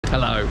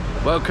Hello,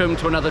 welcome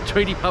to another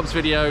Tweedy Pubs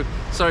video.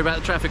 Sorry about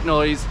the traffic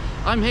noise.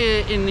 I'm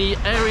here in the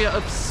area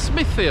of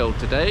Smithfield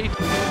today.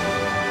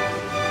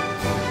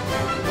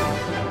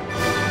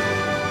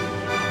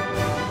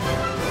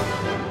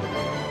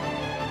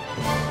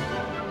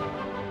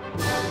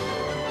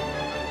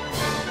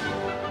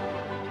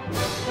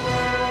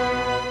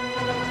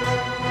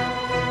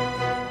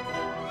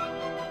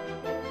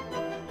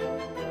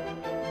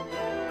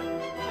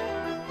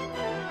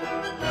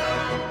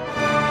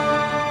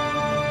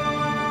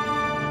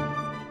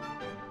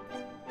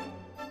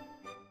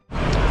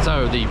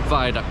 So the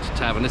Viaduct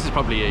Tavern, this is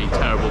probably a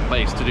terrible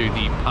place to do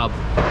the pub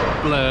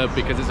blurb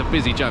because it's a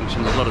busy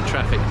junction, there's a lot of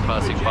traffic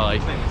passing by.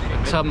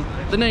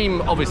 But, the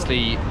name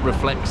obviously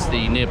reflects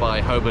the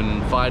nearby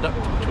Holborn Viaduct,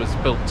 which was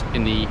built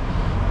in the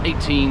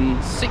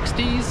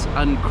 1860s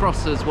and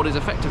crosses what is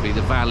effectively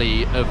the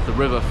valley of the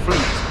River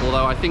Fleet,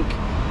 although I think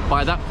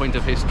by that point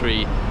of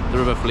history the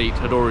River Fleet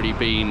had already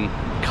been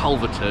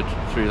culverted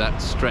through that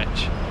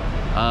stretch.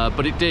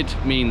 But it did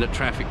mean that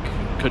traffic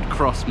could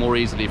cross more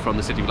easily from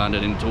the City of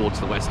London in towards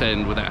the West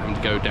End without having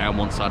to go down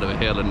one side of a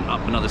hill and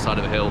up another side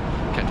of a hill,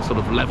 kept a sort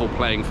of level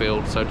playing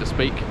field, so to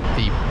speak.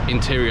 The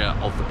interior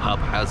of the pub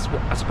has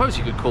what I suppose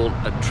you could call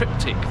a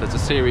triptych. There's a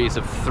series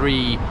of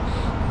three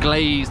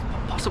glazed,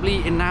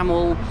 possibly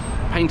enamel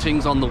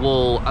paintings on the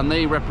wall, and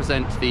they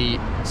represent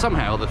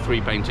somehow the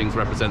three paintings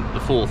represent the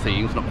four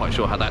themes. Not quite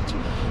sure how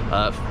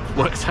that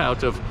works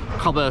out, of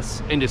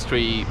commerce,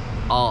 industry,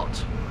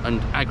 art and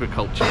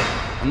agriculture,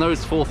 and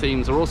those four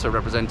themes are also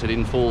represented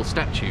in four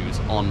statues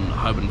on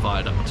Holborn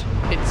Viaduct.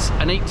 It's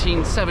an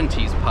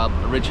 1870s pub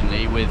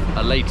originally, with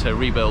a later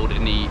rebuild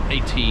in the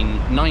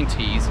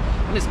 1890s,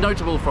 and it's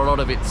notable for a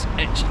lot of its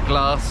etched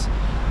glass,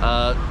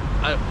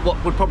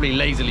 what would probably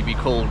lazily be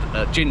called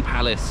gin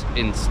palace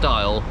in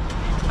style,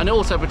 and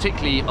also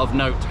particularly of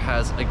note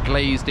has a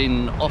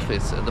glazed-in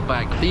office at the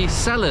back. The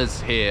cellars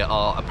here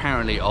are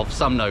apparently of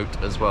some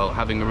note as well,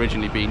 having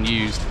originally been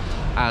used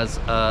as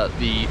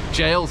the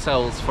jail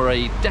cells for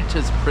a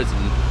debtor's prison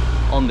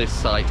on this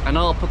site, and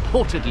are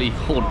purportedly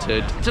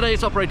haunted. Today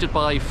it's operated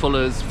by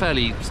Fuller's,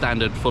 fairly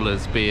standard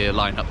Fuller's beer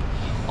lineup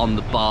on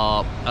the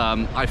bar.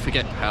 I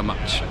forget how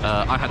much,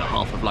 I had a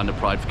half of London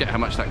Pride, forget how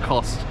much that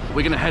cost.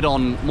 We're going to head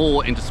on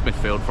more into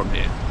Smithfield from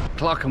here.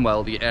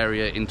 Clerkenwell, the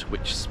area into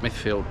which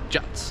Smithfield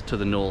juts to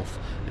the north,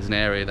 is an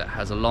area that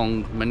has a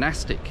long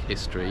monastic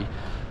history.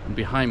 And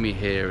behind me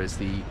here is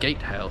the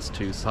gatehouse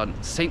to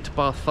St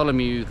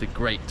Bartholomew the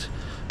Great,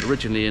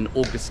 originally an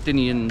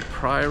Augustinian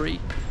priory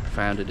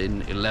founded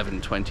in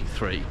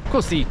 1123. Of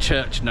course the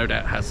church no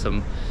doubt has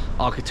some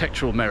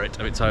architectural merit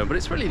of its own, but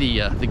it's really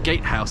the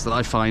gatehouse that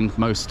I find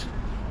most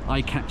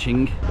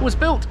eye-catching. It was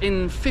built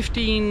in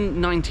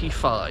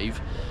 1595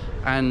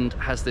 and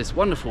has this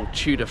wonderful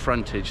Tudor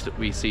frontage that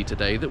we see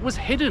today that was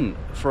hidden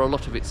for a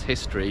lot of its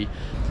history.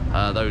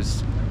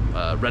 Those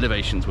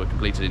renovations were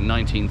completed in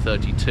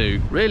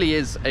 1932. Really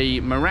is a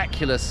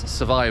miraculous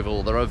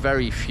survival. There are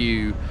very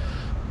few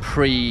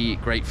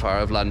pre-Great Fire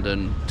of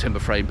London timber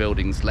frame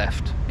buildings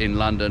left in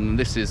London.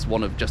 This is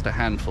one of just a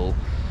handful.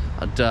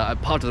 And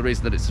part of the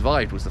reason that it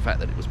survived was the fact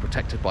that it was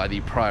protected by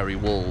the priory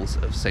walls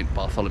of St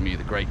Bartholomew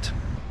the Great.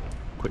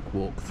 Quick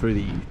walk through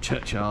the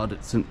churchyard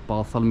at St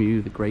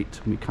Bartholomew the Great,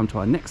 and we come to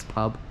our next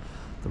pub,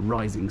 the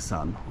Rising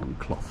Sun on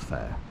Cloth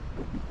Fair.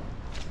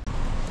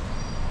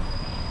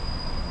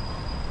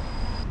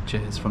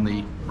 Cheers from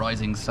the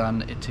Rising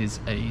Sun. It is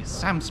a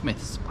Sam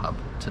Smith's pub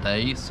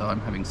today, so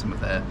I'm having some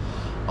of their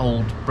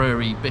old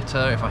brewery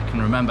bitter, if I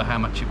can remember how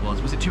much it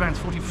was. Was it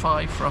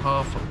 £2.45 for a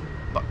half?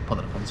 But put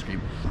that up on the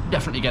screen.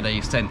 Definitely get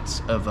a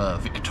sense of a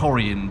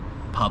Victorian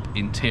pub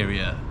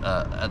interior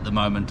at the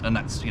moment, and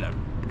that's, you know,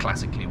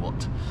 classically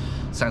what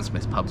Sam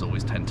Smith's pubs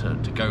always tend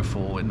to go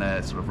for in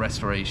their sort of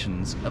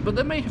restorations. But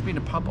there may have been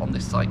a pub on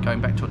this site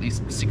going back to at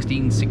least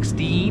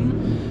 1616,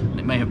 and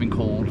it may have been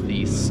called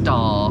the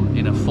Star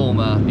in a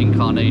former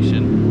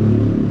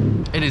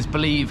incarnation. It is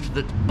believed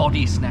that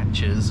body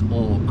snatchers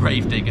or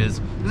grave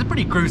diggers, it's a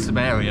pretty gruesome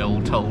area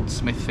all told,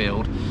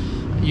 Smithfield,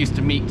 used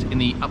to meet in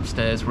the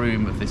upstairs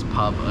room of this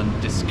pub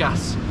and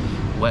discuss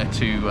where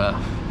to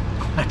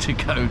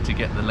go to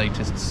get the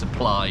latest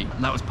supply,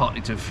 and that was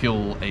partly to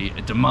fuel a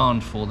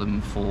demand for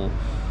them for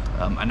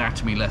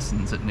anatomy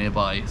lessons at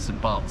nearby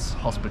St Bart's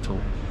Hospital.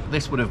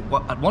 This would have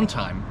at one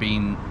time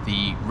been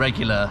the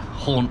regular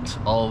haunt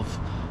of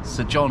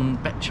Sir John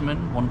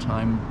Betjeman, one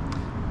time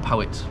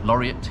poet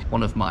laureate.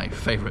 One of my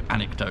favourite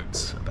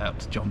anecdotes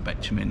about John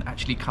Betjeman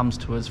actually comes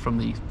to us from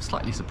the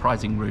slightly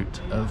surprising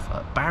route of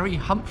Barry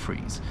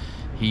Humphries.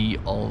 He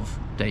of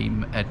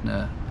Dame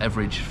Edna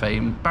Everage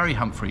fame. Barry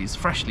Humphries,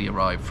 freshly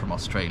arrived from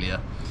Australia.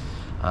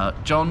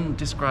 John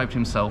described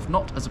himself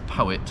not as a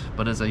poet,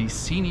 but as a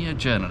senior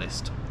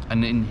journalist,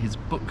 and in his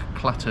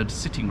book-cluttered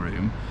sitting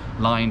room,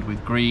 lined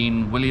with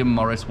green William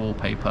Morris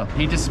wallpaper,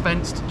 he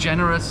dispensed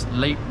generous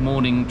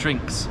late-morning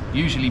drinks,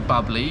 usually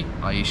bubbly,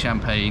 i.e.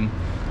 champagne,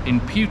 in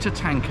pewter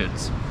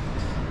tankards,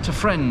 to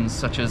friends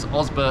such as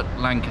Osbert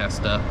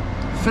Lancaster,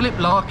 Philip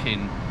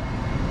Larkin,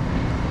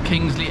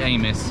 Kingsley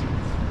Amis,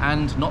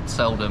 and, not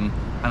seldom,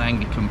 an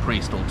Anglican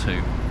priest or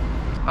two.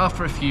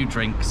 after a few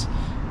drinks,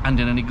 and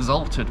in an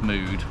exalted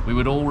mood, we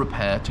would all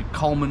repair to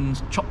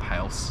Coleman's Chop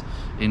House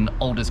in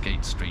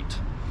Aldersgate Street,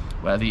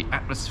 where the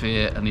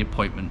atmosphere and the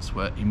appointments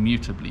were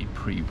immutably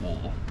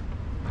pre-war.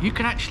 You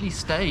can actually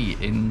stay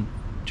in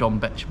John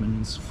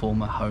Betjeman's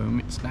former home.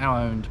 It's now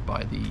owned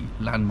by the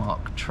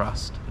Landmark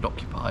Trust. It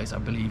occupies, I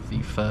believe,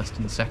 the first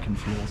and second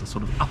floors, a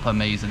sort of upper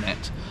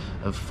maisonette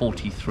of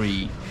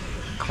 43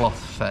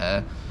 Cloth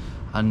Fair.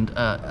 And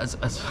as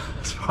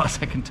far as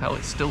I can tell,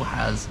 it still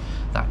has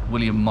that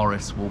William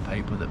Morris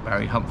wallpaper that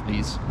Barry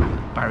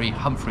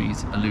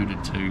Humphries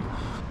alluded to.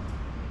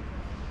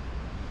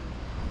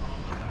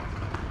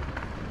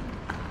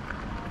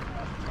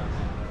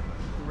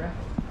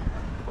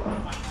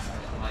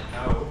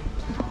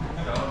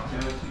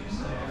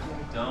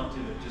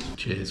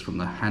 Cheers from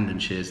the Hand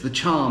and Shears. The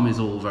charm is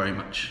all very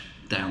much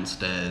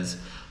downstairs,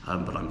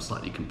 but I'm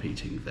slightly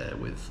competing there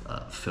with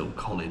Phil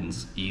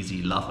Collins'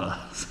 Easy Lover.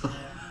 So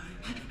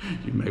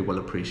you may well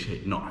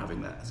appreciate not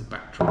having that as a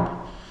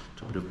backdrop.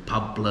 To a bit of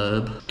pub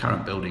blurb.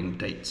 Current building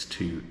dates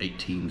to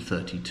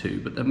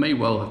 1832, but there may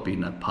well have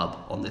been a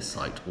pub on this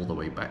site all the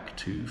way back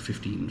to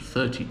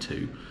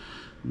 1532.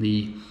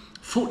 The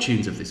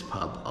fortunes of this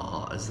pub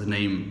are, as the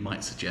name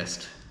might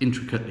suggest,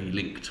 intricately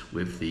linked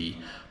with the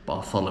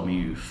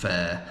Bartholomew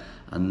Fair,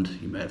 and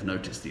you may have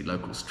noticed the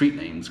local street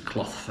names,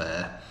 Cloth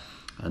Fair.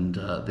 And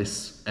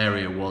this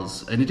area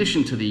was, in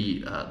addition to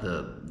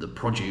the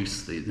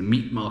produce, the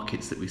meat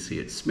markets that we see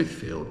at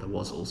Smithfield, there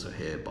was also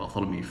here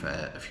Bartholomew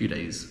Fair, a few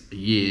days a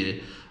year,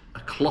 a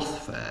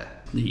cloth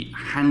fair. The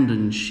Hand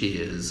and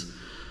Shears,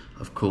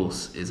 of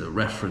course, is a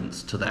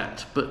reference to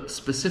that, but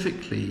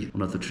specifically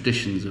one of the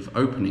traditions of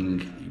opening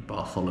the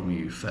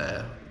Bartholomew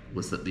Fair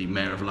was that the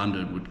Mayor of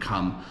London would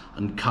come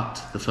and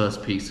cut the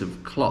first piece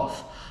of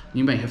cloth.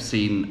 You may have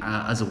seen,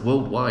 as a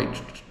worldwide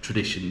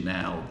tradition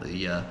now,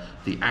 the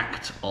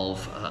act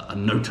of a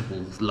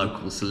notable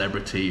local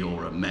celebrity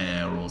or a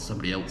mayor or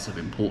somebody else of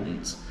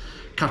importance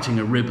cutting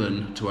a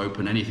ribbon to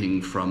open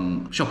anything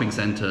from shopping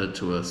centre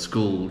to a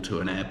school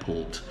to an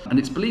airport. And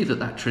it's believed that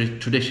that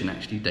tradition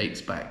actually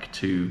dates back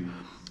to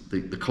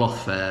the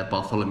Cloth Fair,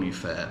 Bartholomew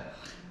Fair,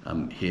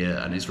 here,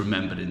 and is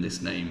remembered in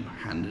this name,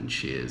 Hand and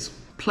Shears.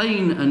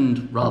 Plain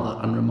and rather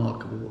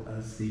unremarkable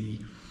as the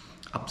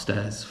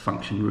upstairs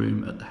function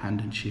room at the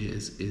Hand and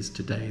Shears is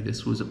today,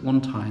 this was at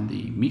one time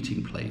the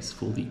meeting place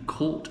for the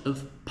Court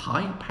of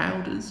Pie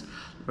Powders,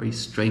 a very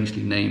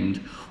strangely named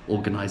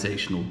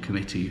organisational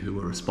committee who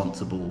were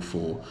responsible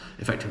for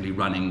effectively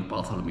running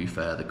Bartholomew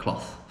Fair, the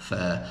Cloth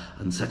Fair,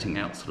 and setting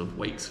out sort of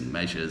weights and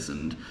measures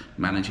and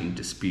managing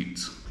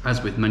disputes.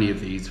 As with many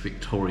of these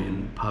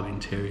Victorian pub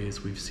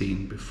interiors we've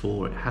seen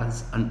before, it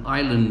has an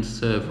island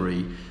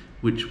servery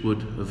which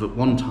would have at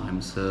one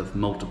time served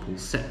multiple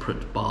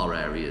separate bar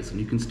areas, and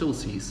you can still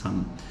see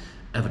some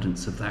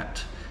evidence of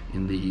that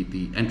in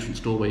the entrance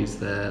doorways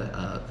there.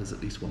 There's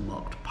at least one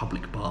marked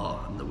public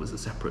bar, and there was a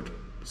separate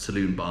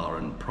saloon bar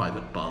and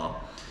private bar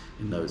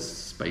in those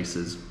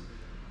spaces.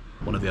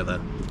 One of the other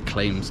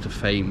claims to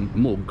fame,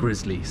 more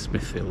grisly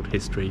Smithfield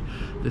history,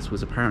 this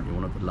was apparently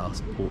one of the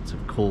last ports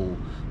of call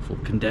for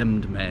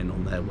condemned men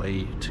on their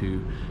way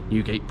to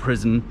Newgate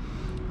Prison.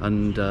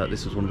 And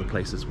this was one of the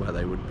places where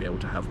they would be able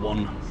to have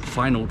one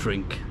final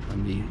drink,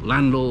 and the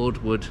landlord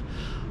would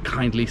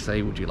kindly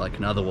say, "Would you like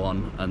another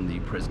one?" And the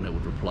prisoner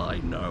would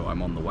reply, "No,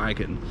 I'm on the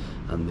wagon."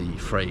 And the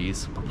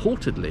phrase,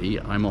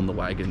 purportedly, "I'm on the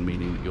wagon,"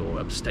 meaning that you're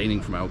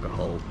abstaining from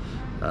alcohol,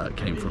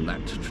 came from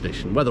that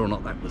tradition. Whether or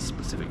not that was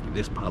specifically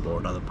this pub or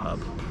another pub,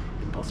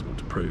 impossible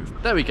to prove.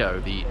 There we go,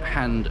 the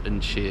Hand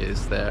and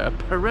Shears there, a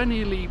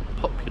perennially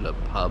popular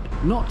pub.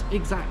 Not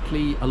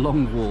exactly a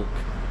long walk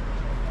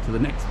to the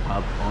next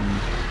pub on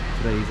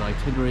today's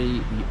itinerary,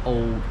 the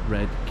Old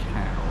Red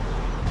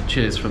Cow.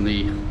 Cheers from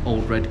the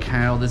Old Red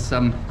Cow. There's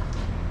a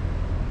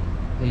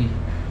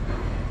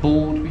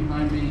board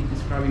behind me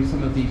describing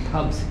some of the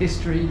pub's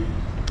history.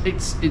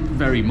 It's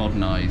very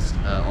modernised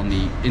on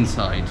the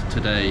inside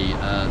today. You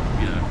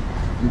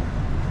know,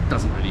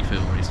 doesn't really feel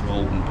very sort of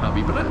old and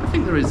pubby, but I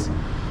think there is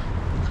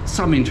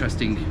some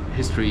interesting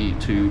history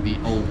to the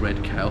Old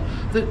Red Cow.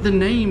 The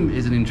name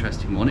is an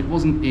interesting one. It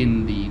wasn't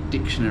in the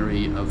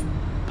dictionary of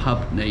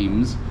pub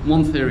names.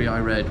 One theory I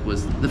read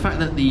was the fact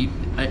that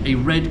a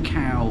red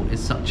cow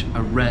is such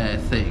a rare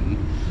thing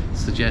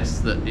suggests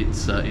that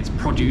its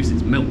produce,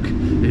 its milk,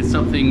 is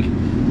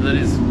something that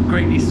is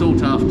greatly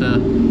sought after,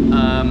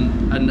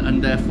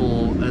 and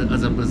therefore,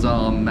 as a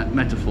bizarre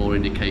metaphor,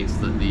 indicates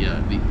that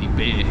the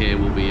beer here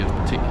will be of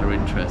particular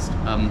interest.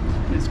 In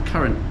its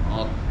current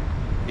art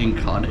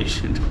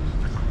incarnation,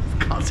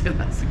 I can't say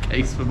that's the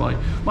case for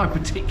my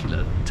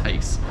particular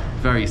taste.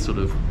 Very sort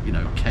of, you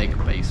know,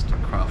 keg-based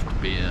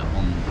craft beer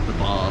on the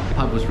bar. The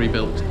pub was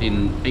rebuilt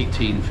in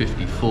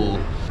 1854.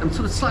 I'm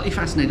sort of slightly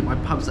fascinated by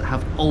pubs that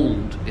have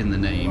old in the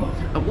name.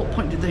 At what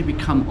point did they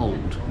become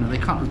old? You know, they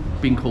can't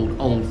have been called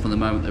old from the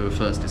moment they were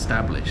first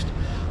established.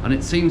 And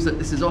it seems that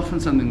this is often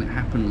something that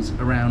happens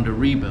around a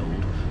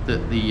rebuild,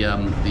 that the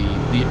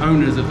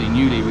owners of the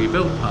newly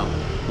rebuilt pub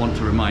want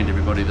to remind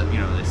everybody that, you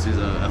know, this is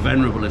a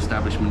venerable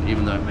establishment,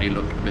 even though it may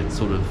look a bit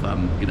sort of,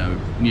 you know,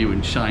 new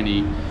and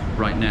shiny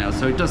right now.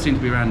 So it does seem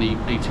to be around the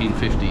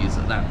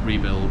 1850s, that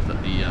rebuild,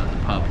 that the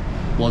pub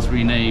was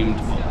renamed.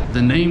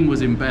 The name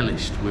was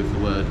embellished with the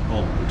word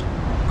old.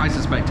 I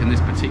suspect in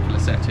this particular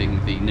setting,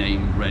 the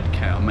name Red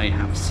Cow may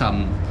have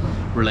some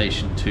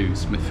relation to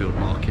Smithfield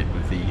Market,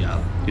 with the,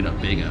 you know,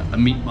 being a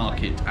meat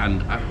market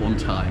and at one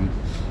time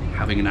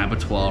having an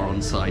abattoir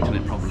on site, and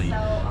it probably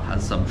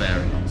has some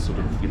bearing on sort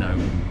of, you know,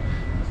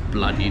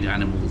 bloodied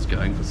animals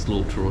going for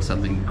slaughter or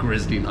something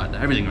grisly like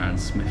that. Everything around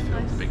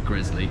Smithfield is a bit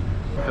grisly.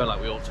 I feel like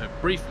we ought to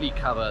briefly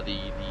cover the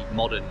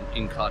modern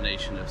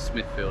incarnation of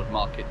Smithfield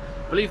Market.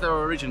 I believe there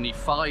were originally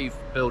 5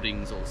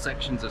 buildings or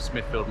sections of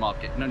Smithfield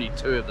Market, and only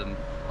 2 of them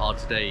are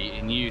today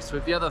in use,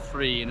 with the other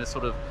 3 in a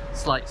sort of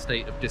slight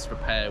state of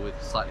disrepair with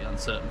slightly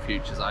uncertain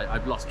futures.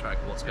 I've lost track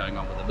of what's going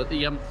on with them. But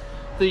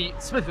the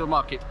Smithfield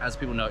Market, as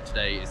people know it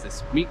today, is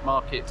this meat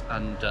market,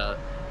 and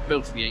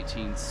built in the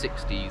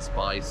 1860s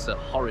by Sir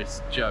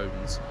Horace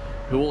Jones,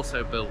 who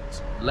also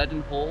built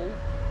Leadenhall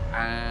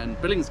and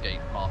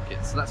Billingsgate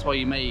markets. So that's why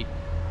you may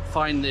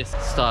find this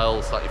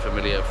style slightly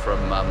familiar from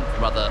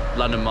other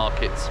London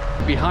markets.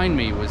 Behind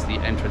me was the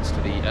entrance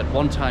to the, at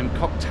one time,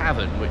 Cock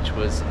Tavern, which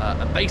was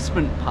a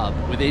basement pub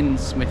within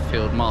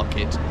Smithfield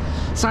Market.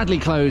 Sadly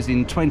closed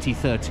in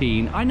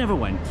 2013. I never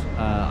went,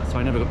 so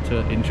I never got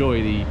to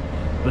enjoy the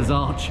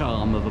bizarre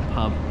charm of a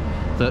pub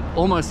that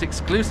almost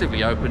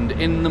exclusively opened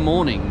in the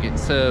morning. It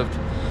served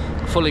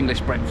full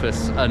English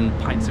breakfast and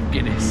pints of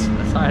Guinness,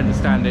 as I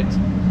understand it.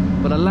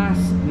 But alas,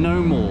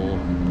 no more.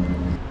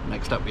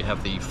 Next up we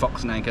have the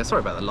Fox and Anchor.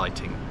 Sorry about the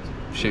lighting,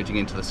 shooting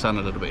into the sun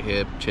a little bit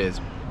here.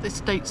 Cheers. This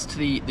dates to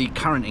the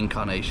current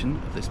incarnation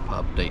of this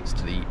pub, dates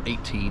to the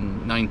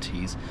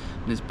 1890s,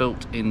 and is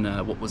built in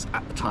what was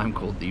at the time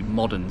called the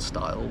modern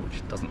style,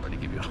 which doesn't really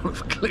give you a lot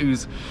of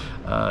clues.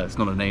 It's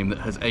not a name that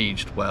has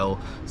aged well,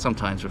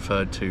 sometimes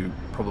referred to,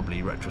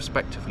 probably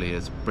retrospectively,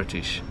 as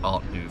British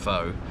Art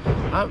Nouveau.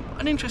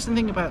 An interesting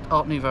thing about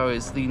Art Nouveau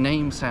is the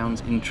name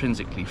sounds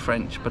intrinsically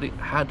French, but it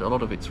had a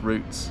lot of its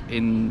roots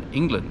in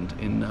England,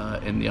 in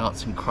the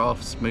arts and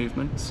crafts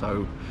movement.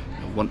 So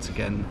once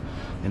again,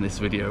 in this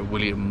video,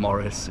 William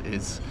Morris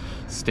is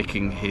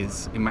sticking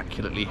his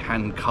immaculately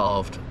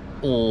hand-carved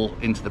awl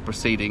into the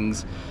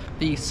proceedings.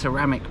 The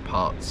ceramic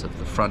parts of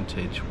the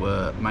frontage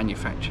were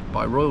manufactured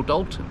by Royal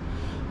Dalton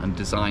and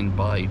designed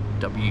by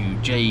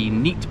W.J.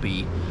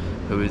 Neatby,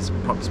 who is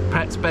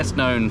perhaps best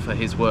known for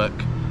his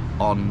work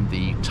on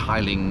the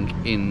tiling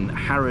in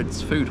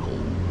Harrods Food Hall.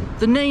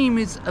 The name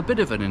is a bit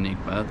of an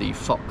enigma, the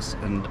Fox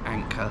and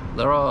Anchor.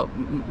 There are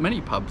many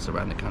pubs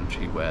around the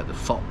country where the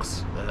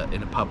fox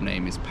in a pub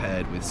name is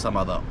paired with some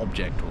other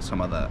object or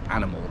some other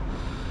animal.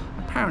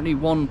 Apparently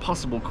one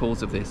possible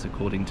cause of this,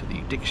 according to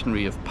the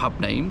Dictionary of Pub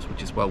Names,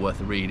 which is well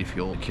worth a read if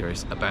you're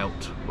curious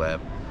about where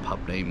pub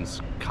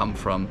names come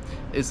from,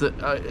 is that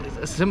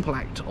a simple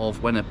act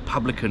of when a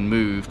publican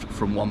moved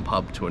from one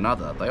pub to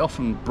another, they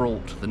often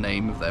brought the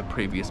name of their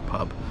previous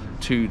pub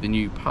to the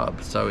new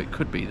pub. So it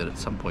could be that at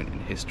some point in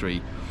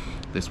history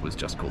this was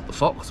just called the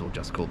Fox or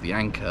just called the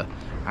Anchor,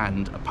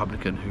 and a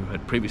publican who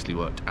had previously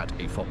worked at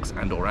a Fox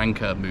and or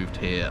Anchor moved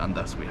here, and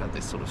thus we had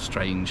this sort of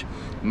strange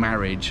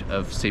marriage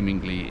of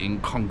seemingly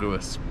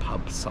incongruous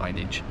pub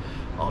signage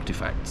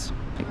artifacts.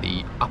 I think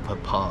the upper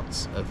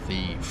parts of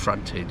the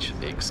frontage,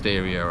 the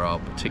exterior, are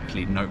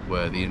particularly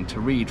noteworthy, and to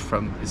read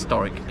from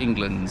Historic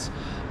England's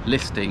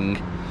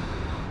listing,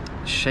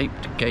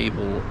 shaped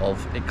gable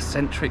of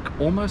eccentric,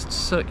 almost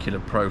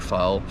circular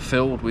profile,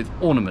 filled with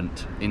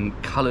ornament in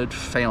coloured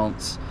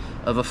faience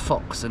of a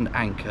fox and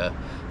anchor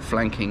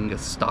flanking a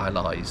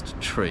stylized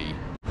tree.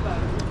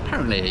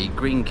 Apparently a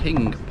Green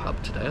King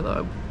pub today,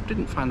 although I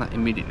didn't find that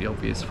immediately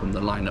obvious from the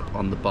lineup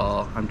on the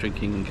bar. I'm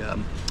drinking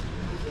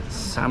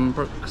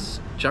Sambrook's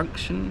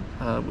Junction,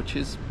 which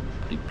is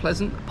pretty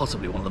pleasant,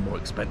 possibly one of the more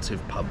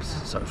expensive pubs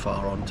so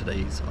far on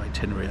today's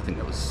itinerary. I think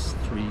that was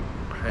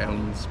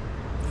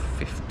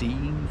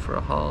 £3.15 for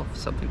a half,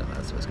 something like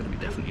that, so it's going to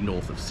be definitely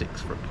north of £6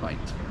 for a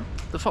pint.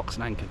 The Fox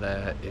and Anchor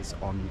there is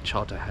on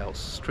Charterhouse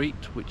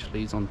Street, which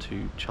leads on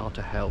to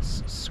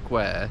Charterhouse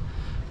Square,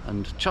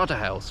 and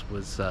Charterhouse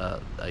was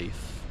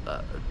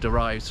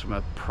derives from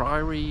a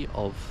priory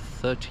of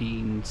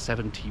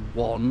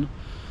 1371.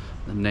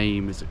 The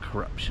name is a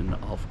corruption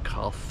of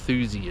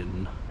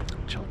Carthusian.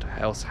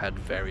 Charterhouse had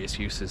various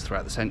uses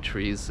throughout the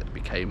centuries. It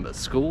became a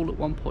school at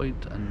one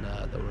point, and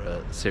there were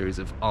a series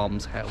of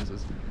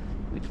almshouses.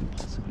 We can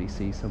possibly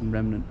see some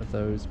remnant of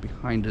those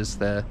behind us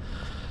there.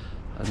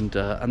 And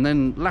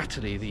then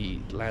latterly the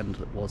land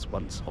that was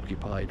once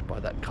occupied by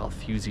that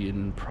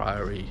Carthusian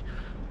priory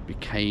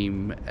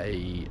became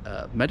a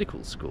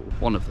medical school.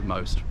 One of the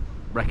most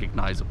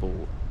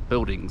recognisable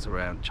buildings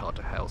around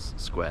Charterhouse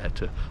Square,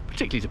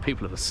 particularly to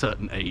people of a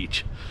certain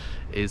age,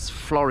 is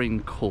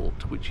Florine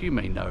Court, which you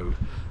may know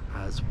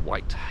as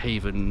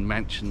Whitehaven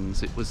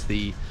Mansions. It was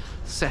the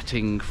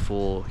setting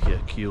for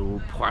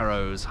Hercule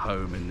Poirot's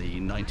home in the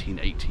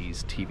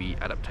 1980s TV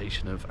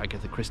adaptation of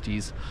Agatha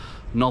Christie's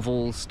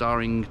novel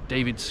starring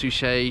David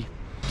Suchet.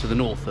 To the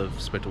north of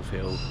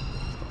Spitalfield,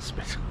 not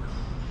Spittle,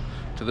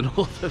 to the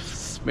north of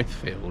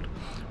Smithfield,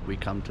 we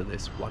come to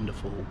this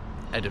wonderful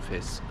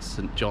edifice,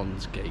 St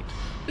John's Gate.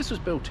 This was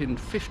built in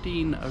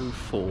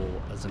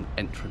 1504 as an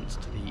entrance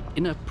to the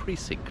inner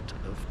precinct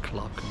of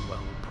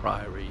Clerkenwell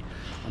Priory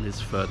and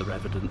is further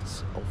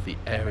evidence of the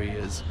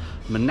area's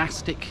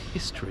monastic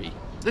history.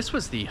 This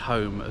was the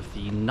home of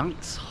the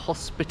Knights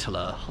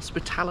Hospitaller,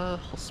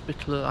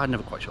 I'm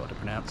never quite sure how to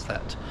pronounce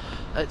that.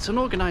 It's an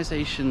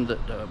organisation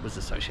that was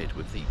associated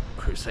with the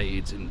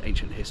Crusades in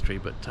ancient history,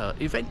 but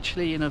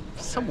eventually, in a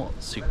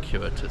somewhat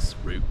circuitous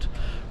route,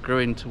 grew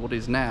into what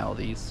is now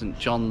the St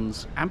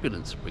John's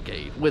Ambulance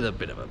Brigade, with a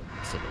bit of a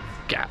sort of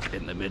gap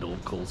in the middle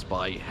caused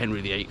by Henry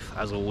VIII,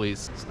 as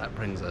always. So that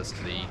brings us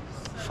to the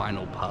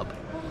final pub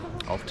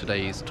of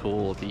today's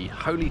tour, the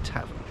Holy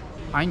Tavern.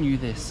 I knew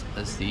this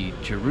as the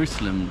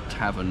Jerusalem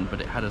Tavern, but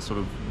it had a sort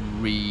of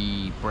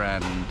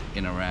rebrand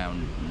in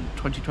around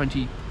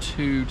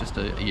 2022, just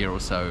a year or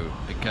so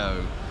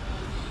ago.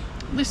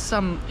 This,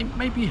 it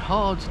may be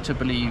hard to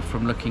believe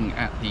from looking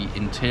at the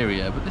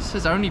interior, but this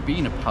has only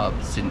been a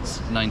pub since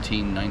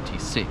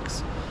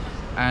 1996.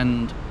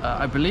 And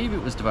I believe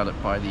it was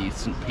developed by the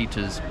St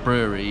Peter's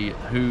Brewery,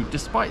 who,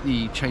 despite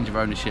the change of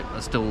ownership,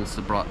 are still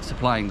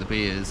supplying the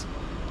beers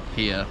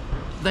here.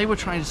 They were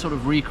trying to sort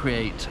of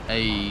recreate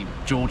a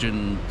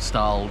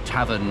Georgian-style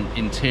tavern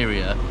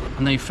interior,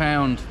 and they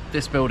found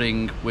this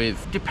building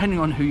with, depending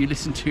on who you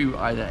listen to,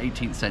 either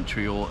 18th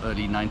century or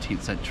early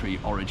 19th century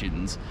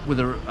origins,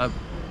 with a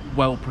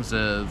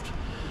well-preserved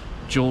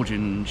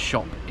Georgian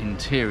shop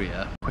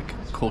interior. Quick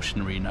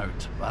cautionary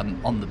note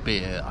on the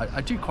beer.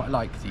 I do quite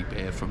like the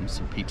beer from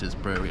St Peter's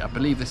Brewery. I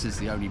believe this is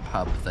the only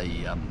pub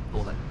they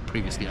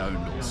previously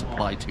owned or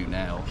supply to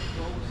now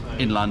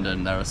in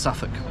London. They're a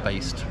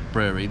Suffolk-based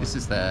brewery. This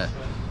is their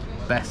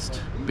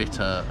best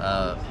bitter,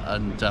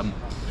 and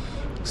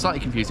slightly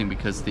confusing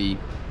because the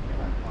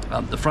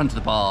front of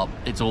the bar,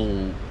 it's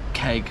all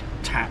keg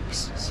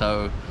taps,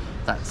 so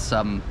that's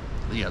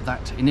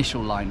that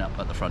initial lineup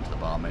at the front of the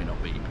bar may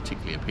not be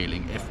particularly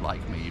appealing if,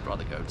 like me, you'd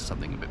rather go to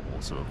something a bit more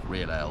sort of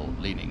real ale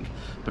leaning.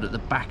 But at the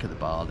back of the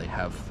bar they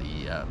have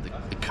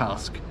the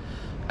cask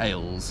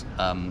ales.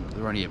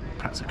 There are only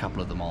perhaps a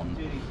couple of them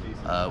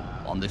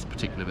on this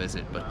particular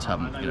visit, but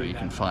you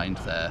can find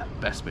their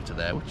best bitter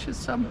there, which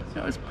is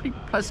is pretty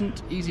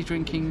pleasant, easy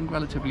drinking,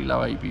 relatively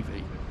low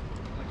ABV.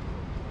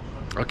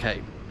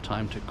 Okay,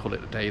 time to call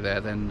it a day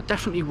there then.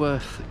 Definitely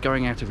worth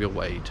going out of your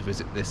way to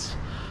visit this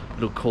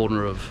little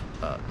corner of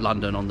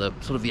London on the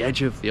sort of the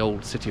edge of the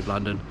old city of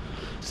London.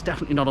 It's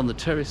definitely not on the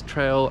tourist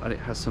trail, and it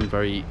has some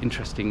very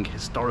interesting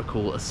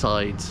historical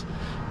asides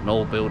and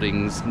old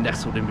buildings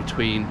nestled in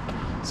between.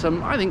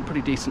 Some, I think,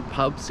 pretty decent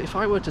pubs. If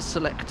I were to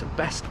select a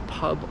best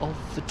pub of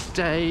the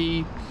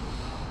day,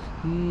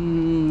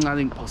 I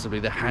think possibly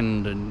the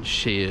Hand and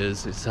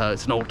Shears. It's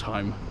an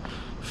all-time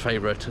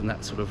favourite, and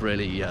that sort of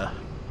really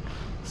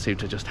seemed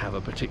to just have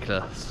a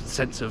particular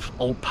sense of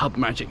old pub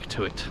magic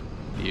to it.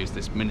 I use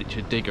this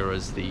miniature digger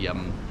as the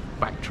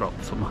backdrop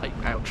for my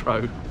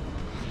outro.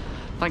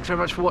 Thanks very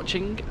much for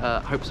watching.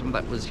 Hope some of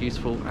that was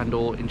useful and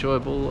or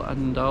enjoyable,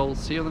 and I'll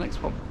see you on the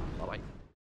next one.